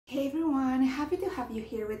everyone, happy to have you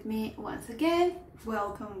here with me once again.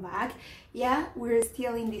 Welcome back. Yeah, we're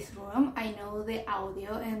still in this room. I know the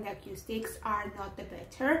audio and the acoustics are not the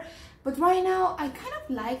better, but right now I kind of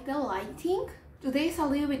like the lighting. Today is a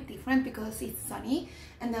little bit different because it's sunny,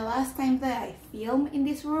 and the last time that I filmed in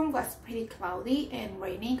this room was pretty cloudy and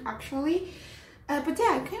raining actually. But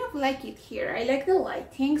yeah, I kind of like it here. I like the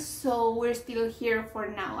lighting, so we're still here for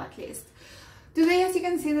now at least. Today, as you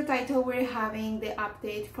can see in the title, we're having the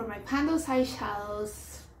update for my Pandos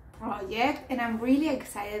Eyeshadows project, and I'm really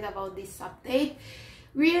excited about this update.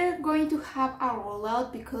 We're going to have a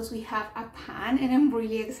rollout because we have a pan, and I'm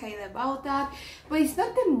really excited about that. But it's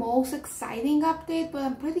not the most exciting update, but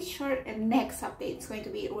I'm pretty sure the next update is going to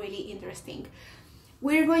be really interesting.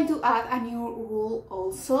 We're going to add a new rule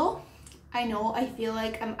also. I know I feel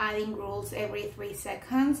like I'm adding rules every 3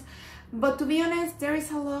 seconds, but to be honest, there is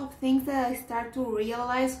a lot of things that I start to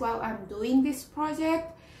realize while I'm doing this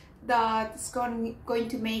project that's going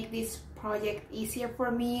to make this project easier for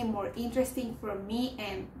me, more interesting for me,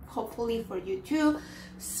 and hopefully for you too.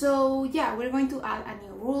 So yeah, we're going to add a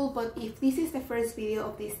new rule, but if this is the first video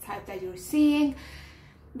of this type that you're seeing,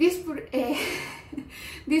 this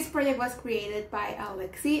project was created by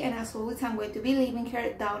Alexi, and as always I'm going to be leaving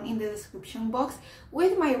her down in the description box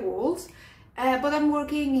with my rules. But I'm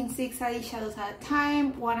working in 6 eyeshadows at a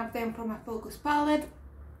time, one of them from my focus palette,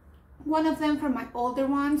 one of them from my older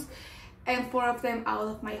ones, and 4 of them out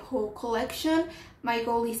of my whole collection. My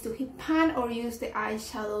goal is to hit pan or use the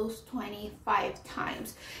eyeshadows 25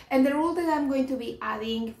 times. And the rule that I'm going to be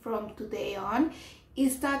adding from today on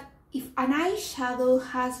is that if an eyeshadow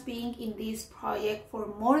has been in this project for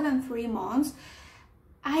more than 3 months,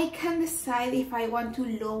 I can decide if I want to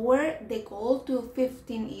lower the goal to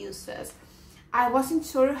 15 uses. I wasn't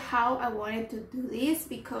sure how I wanted to do this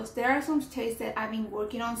because there are some shades that I've been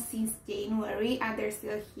working on since January and they're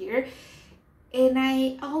still here, and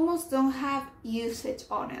I almost don't have usage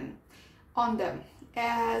on them.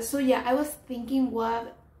 So yeah, I was thinking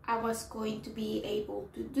what I was going to be able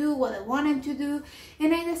to do, what I wanted to do,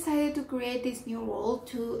 and I decided to create this new rule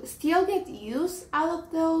to still get use out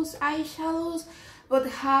of those eyeshadows but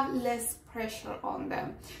have less pressure on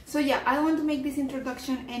them. So yeah, I don't want to make this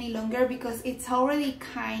introduction any longer because it's already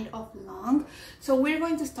kind of long. So we're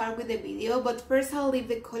going to start with the video, but first I'll leave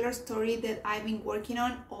the color story that I've been working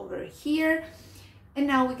on over here, and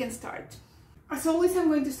now we can start. As always, I'm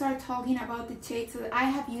going to start talking about the shades that I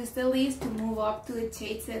have used the least to move up to the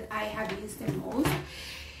shades that I have used the most.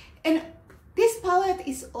 And this palette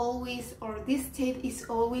is always, or this shade is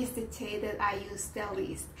always the shade that I use the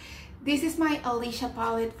least. This is my Alicia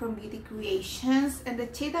palette from Beauty Creations, and the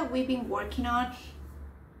shade that we've been working on,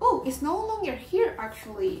 oh, it's no longer here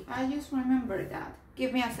actually. I just remembered that.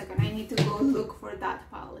 Give me a second, I need to go look for that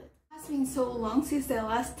palette. It's been so long since the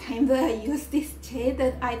last time that I used this shade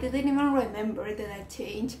that I didn't even remember that I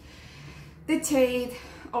changed the shade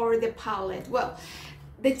or the palette. Well,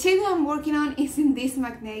 the shade that I'm working on is in this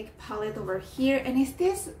magnetic palette over here, and it's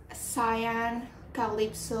this Cyan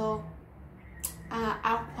Calypso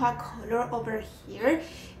aqua color over here.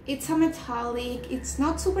 It's a metallic, it's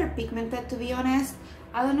not super pigmented to be honest.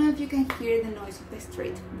 I don't know if you can hear the noise of the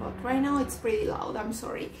street, but right now it's pretty loud, I'm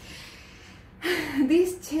sorry.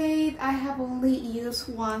 This shade I have only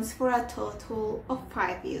used once for a total of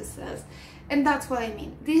 5 uses, and that's what I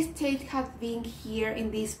mean. This shade has been here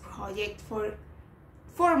in this project for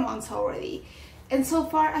 4 months already, and so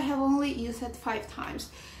far I have only used it 5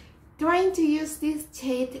 times. Trying to use this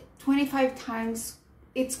shade 25 times,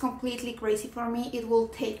 it's completely crazy for me. It will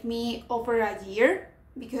take me over a year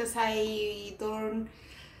because I don't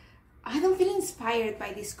feel inspired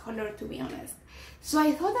by this color, to be honest. So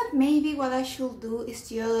I thought that maybe what I should do is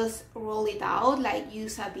just roll it out, like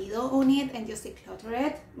use a veto on it and just declutter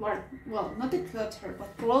it. Or, well, not declutter, but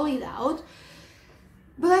roll it out.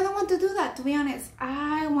 But I don't want to do that, to be honest.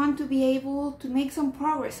 I want to be able to make some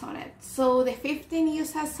progress on it. So the 15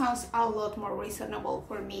 uses sounds a lot more reasonable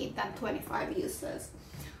for me than 25 uses.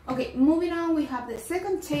 Okay, moving on, we have the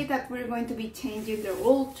second shade that we're going to be changing the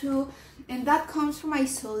rule to, and that comes from my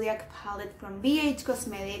Zodiac palette from BH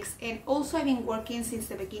Cosmetics, and also I've been working since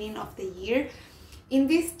the beginning of the year in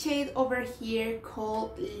this shade over here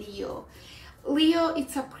called Leo. Leo,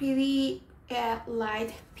 it's a pretty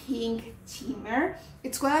light pink shimmer.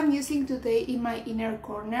 It's what I'm using today in my inner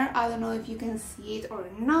corner. I don't know if you can see it or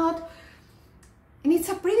not, and it's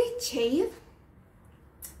a pretty shade.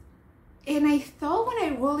 And I thought when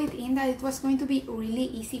I rolled it in that it was going to be really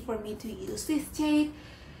easy for me to use this shade,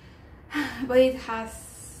 but it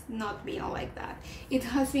has not been like that. It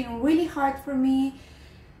has been really hard for me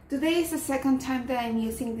Today is the second time that I'm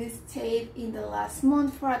using this shade in the last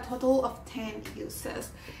month for a total of 10 uses.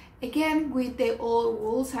 Again, with the old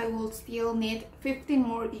rules, I will still need 15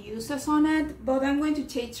 more uses on it, but I'm going to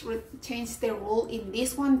change the rule in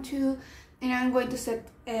this one too, and I'm going to set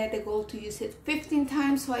the goal to use it 15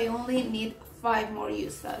 times, so I only need 5 more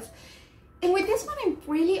uses. And with this one, I'm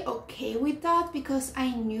really okay with that because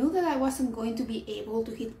I knew that I wasn't going to be able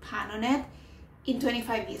to hit pan on it in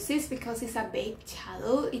 25 uses because it's a baked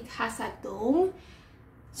shadow, it has a dome.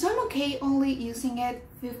 So I'm okay only using it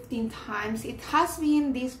 15 times. It has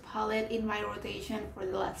been this palette in my rotation for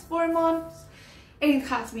the last 4 months and it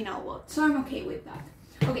has been a lot, so I'm okay with that.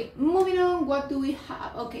 Okay, moving on, what do we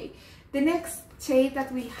have? Okay, the next shade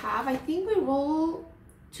that we have, I think we rolled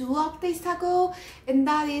 2 updates ago, and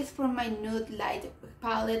that is from my Nude Light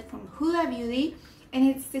palette from Huda Beauty, and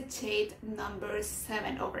it's the shade number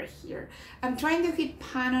 7 over here. I'm trying to hit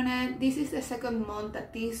pan on it. This is the second month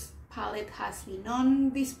that this palette has been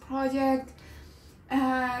on this project.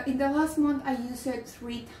 In the last month I used it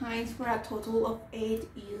 3 times for a total of 8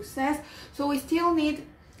 uses, so we still need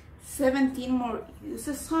 17 more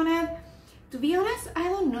uses on it. To be honest, I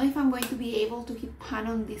don't know if I'm going to be able to hit pan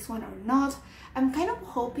on this one or not. I'm kind of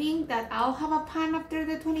hoping that I'll have a pan after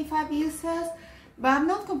the 25 uses, but I'm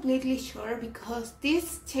not completely sure because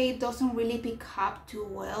this shade doesn't really pick up too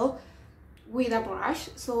well with a brush,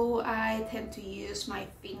 so I tend to use my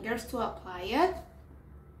fingers to apply it,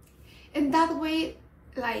 and that way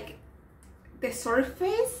like the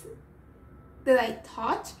surface that I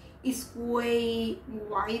touch is way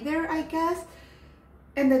wider, I guess,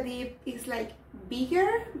 and the dip is like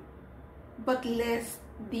bigger but less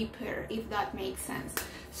deeper, if that makes sense.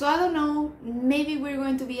 So I don't know, maybe we're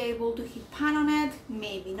going to be able to hit pan on it,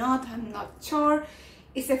 maybe not, I'm not sure.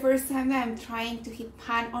 It's the first time that I'm trying to hit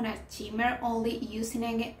pan on a shimmer, only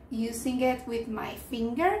using it with my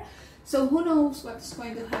finger. So who knows what's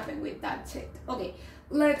going to happen with that shade. Okay,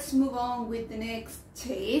 let's move on with the next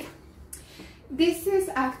shade. This is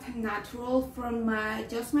Act Natural from my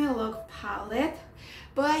Just My Luck palette,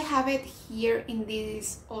 but I have it here in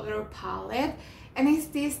this other palette, and it's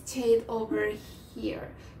this shade over here.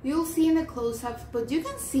 You'll see in the close-ups, but you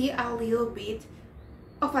can see a little bit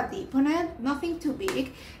of a dip on it, nothing too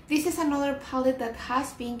big. This is another palette that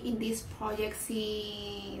has been in this project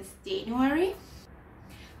since January,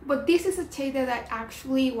 but this is a shade that I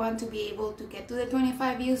actually want to be able to get to the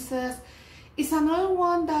 25 uses. It's another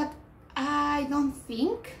one that I don't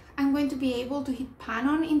think I'm going to be able to hit pan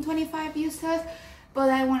on in 25 uses, but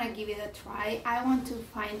I want to give it a try. I want to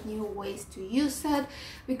find new ways to use it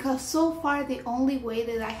because so far the only way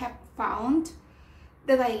that I have found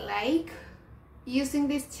that I like using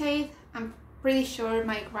this shade, I'm pretty sure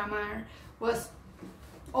my grammar was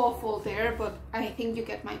awful there, but I think you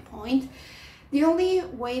get my point. The only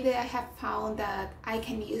way that I have found that I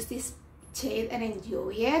can use this shade and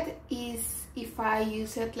enjoy it is if I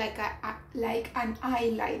use it like an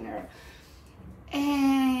eyeliner.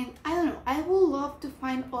 And I don't know, I would love to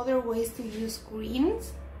find other ways to use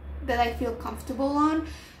greens that I feel comfortable on,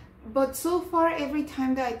 but so far every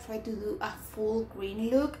time that I try to do a full green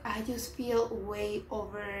look, I just feel way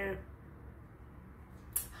over,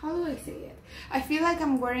 how do I say it? I feel like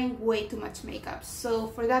I'm wearing way too much makeup. So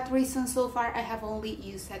for that reason, so far I have only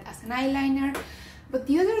used it as an eyeliner. But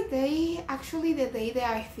the other day, actually the day that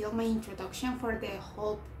I filmed my introduction for the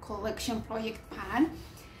whole collection project pan,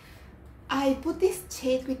 I put this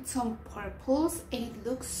shade with some purples and it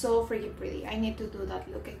looks so freaking pretty. I need to do that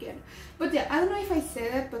look again. But yeah, I don't know if I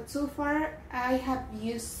said it, but so far I have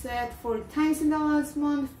used it 4 times in the last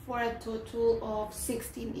month for a total of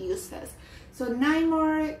 16 uses. So 9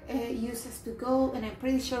 more uses to go, and I'm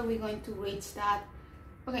pretty sure we're going to reach that.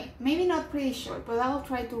 Okay, maybe not pretty sure, but I'll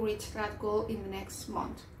try to reach that goal in the next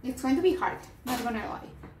month. It's going to be hard, not gonna lie,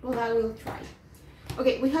 but I will try.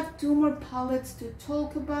 Okay, we have 2 more palettes to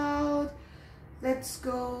talk about. Let's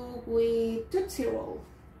go with Tootsie Roll.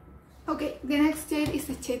 Okay, the next shade is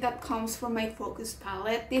the shade that comes from my Focus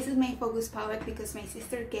palette. This is my Focus palette because my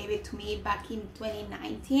sister gave it to me back in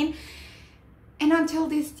 2019. And until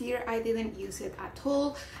this year, I didn't use it at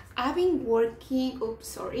all. I've been working,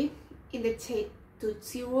 in the shade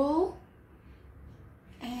Tootsie Roll.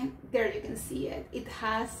 And there you can see it. It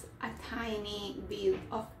has a tiny bit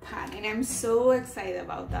of pan, and I'm so excited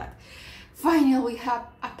about that. Finally, we have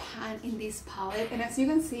a pan in this palette, and as you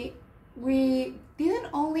can see, we didn't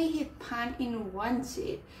only hit pan in one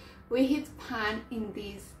shade, we hit pan in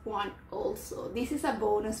this one also. This is a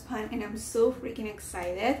bonus pan, and I'm so freaking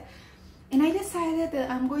excited. And I decided that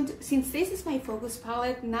I'm going to, since this is my focus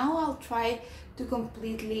palette, now I'll try to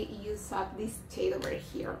completely use up this shade over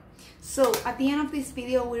here. So at the end of this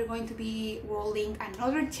video, we're going to be rolling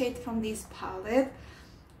another shade from this palette,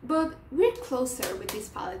 but we're closer with this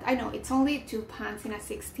palette. I know it's only 2 pans in a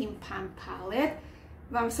 16-pan palette,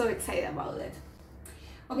 but I'm so excited about it.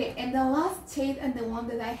 Okay, and the last shade and the one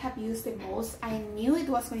that I have used the most, I knew it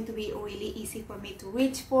was going to be really easy for me to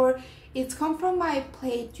reach for. It's come from my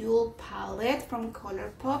Play Jewel palette from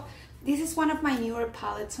Colourpop. This is one of my newer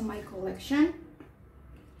palettes on my collection.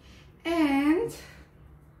 And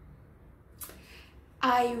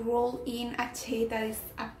I roll in a shade that is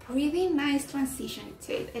a pretty nice transition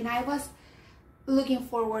shade. And I was looking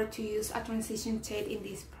forward to use a transition shade in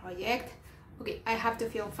this project. Okay, I have to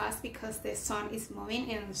film fast because the sun is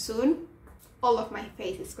moving and soon all of my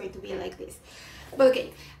face is going to be like this. But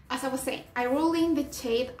okay, as I was saying, I rolled in the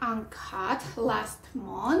shade Uncut last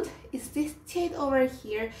month. It's this shade over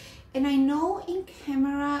here, and I know in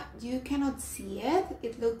camera you cannot see it.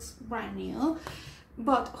 It looks brand new,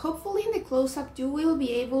 but hopefully in the close-up you will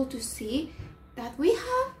be able to see that we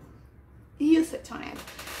have usage on it.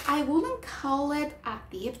 I wouldn't call it a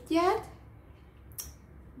dip yet,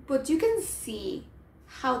 but you can see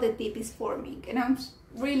how the dip is forming, and I'm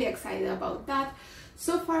really excited about that.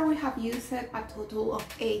 So far we have used it a total of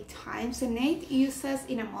 8 times, and 8 uses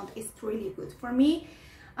in a month is really good for me.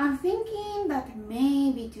 I'm thinking that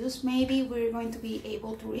maybe, just maybe, we're going to be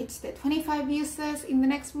able to reach the 25 uses in the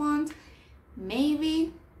next month.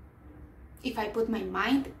 Maybe, if I put my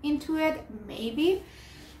mind into it, maybe.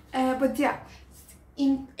 But yeah,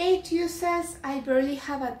 in 8 uses, I barely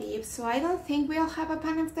have a dip, so I don't think we'll have a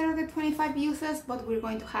pan after the 25 uses, but we're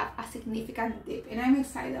going to have a significant dip, and I'm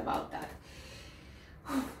excited about that.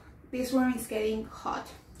 This room is getting hot.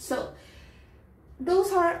 So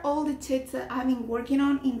those are all the shades that I've been working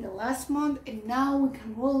on in the last month, and now we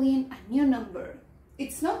can roll in a new number.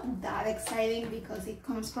 It's not that exciting because it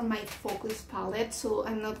comes from my focus palette, so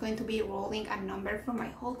I'm not going to be rolling a number from my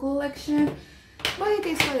whole collection, but it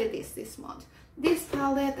is what it is this month. This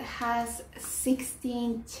palette has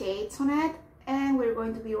 16 shades on it, and we're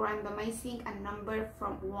going to be randomizing a number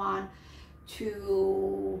from 1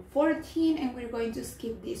 to 14, and we're going to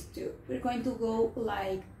skip these 2. We're going to go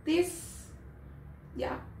like this,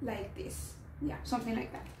 yeah, like this, yeah, something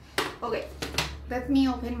like that. Okay, let me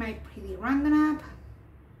open my pretty random app.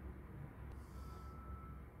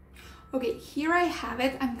 Okay, here I have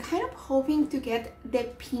it. I'm kind of hoping to get the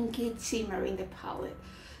pinky shimmer in the palette,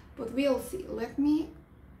 but we'll see. Let me,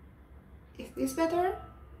 is this better?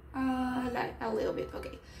 Like a little bit.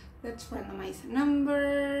 Okay, let's randomize a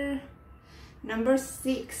number. Number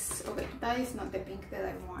 6. Okay, that is not the pink that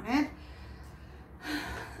I wanted.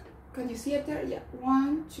 Can you see it there? Yeah.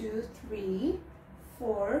 1, 2, 3,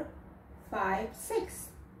 4, 5, 6.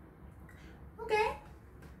 Okay.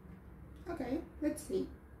 Okay, let's see.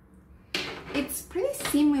 It's pretty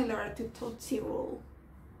similar to Tootsie Roll.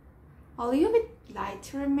 A little bit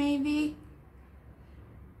lighter maybe.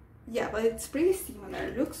 Yeah, but it's pretty similar.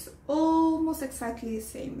 It looks almost exactly the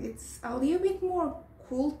same. It's a little bit more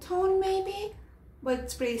cool tone maybe, but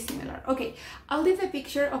it's pretty similar. Okay, I'll leave the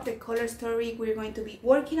picture of the color story we're going to be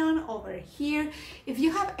working on over here. If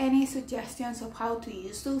you have any suggestions of how to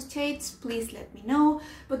use those shades, please let me know.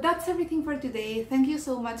 But that's everything for today. Thank you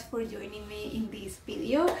so much for joining me in this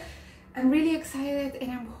video. I'm really excited,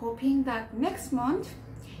 and I'm hoping that next month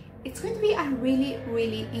it's going to be a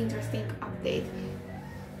really interesting update.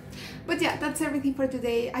 But yeah, that's everything for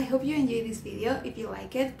today. I hope you enjoyed this video. If you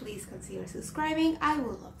like it, please consider subscribing. I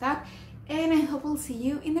will love that. And I hope I'll see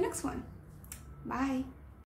you in the next one. Bye!